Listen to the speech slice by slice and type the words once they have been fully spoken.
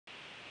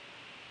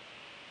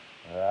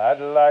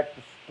I'd like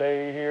to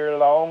stay here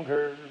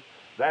longer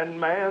than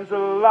man's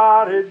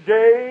allotted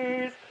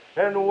days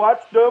and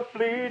watch the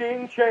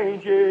fleeting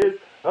changes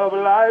of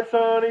life's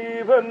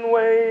uneven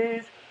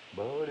ways.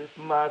 But if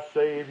my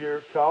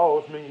Savior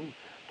calls me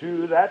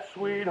to that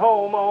sweet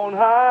home on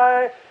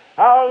high,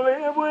 I'll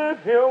live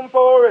with Him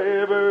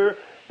forever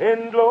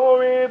in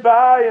glory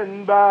by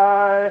and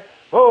by.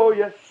 Oh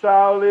yes,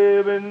 I'll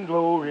live in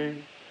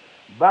glory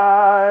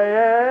by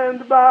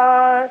and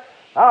by.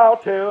 I'll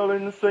tell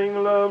and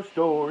sing love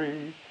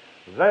stories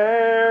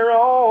there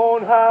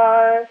on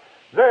high,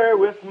 there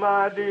with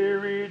my dear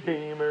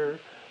Redeemer,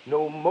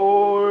 no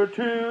more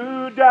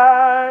to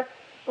die.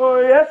 Oh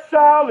yes,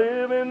 I'll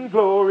live in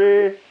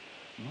glory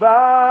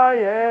by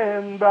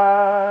and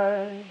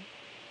by.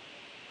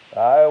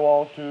 I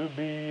want to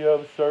be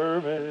of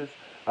service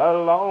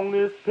along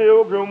this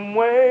pilgrim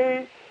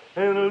way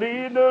and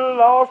lead the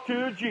lost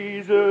to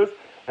Jesus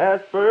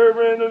as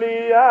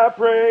fervently I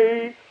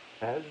pray.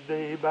 As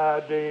day by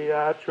day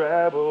I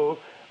travel,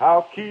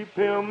 I'll keep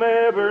Him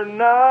ever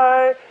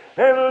nigh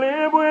and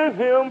live with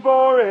Him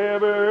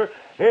forever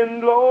in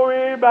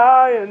glory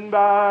by and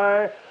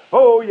by.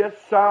 Oh yes,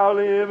 I'll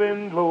live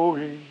in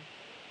glory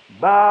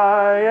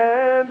by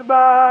and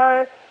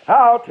by.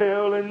 I'll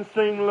tell and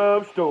sing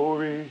love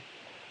stories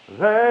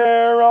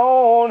there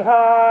on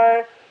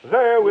high,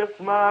 there with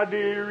my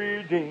dear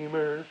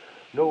Redeemer,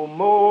 no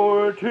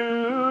more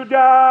to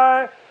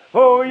die.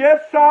 Oh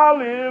yes, I'll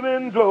live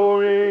in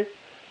glory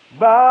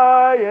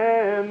by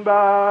and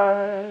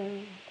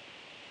by.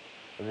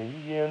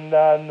 The end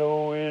I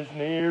know is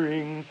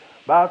nearing.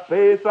 By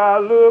faith I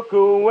look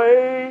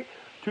away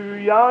to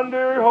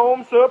yonder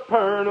home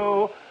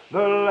supernal,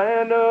 the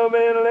land of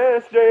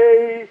endless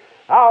day.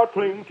 I'll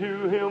cling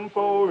to Him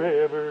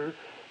forever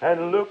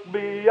and look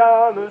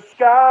beyond the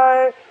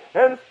sky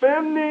and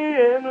spend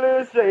the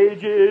endless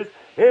ages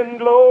in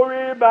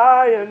glory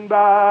by and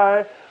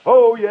by.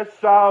 Oh yes,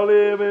 I'll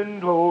live in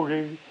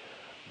glory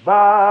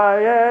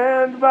by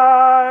and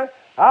by.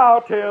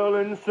 I'll tell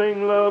and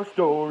sing love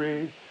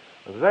stories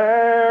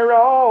there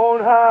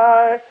on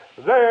high,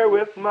 there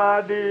with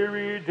my dear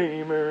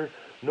Redeemer,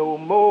 no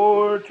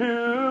more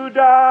to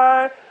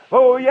die.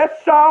 Oh yes,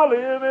 I'll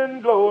live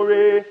in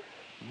glory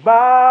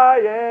by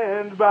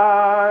and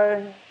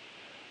by.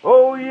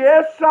 Oh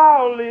yes,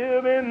 I'll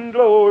live in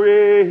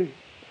glory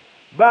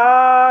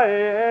by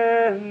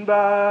and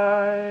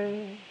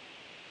by.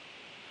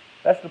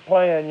 That's the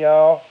plan,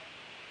 y'all.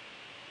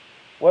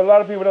 What a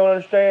lot of people don't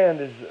understand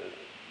is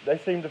they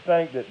seem to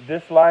think that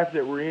this life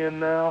that we're in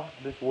now,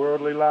 this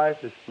worldly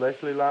life, this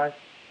fleshly life,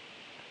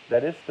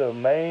 that it's the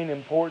main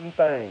important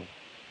thing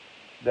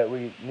that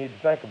we need to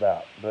think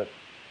about. But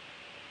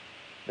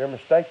they're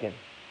mistaken.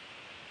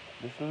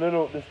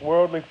 This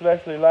worldly,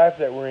 fleshly life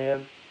that we're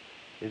in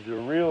is a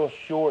real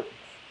short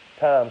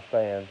time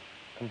span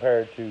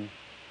compared to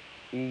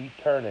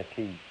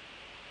eternity.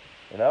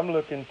 And I'm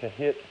looking to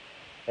hit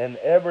an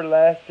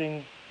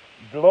everlasting,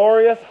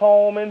 glorious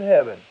home in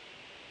heaven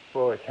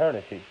for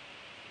eternity.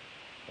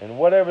 And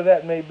whatever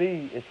that may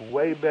be, it's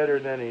way better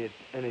than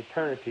an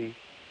eternity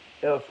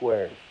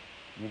elsewhere.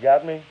 You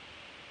got me?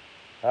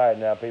 All right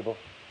now, people.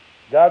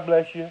 God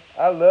bless you.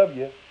 I love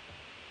you.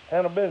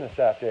 Handle business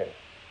out there.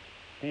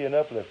 Be an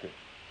uplifter.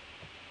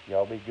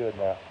 Y'all be good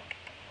now.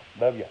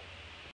 Love you.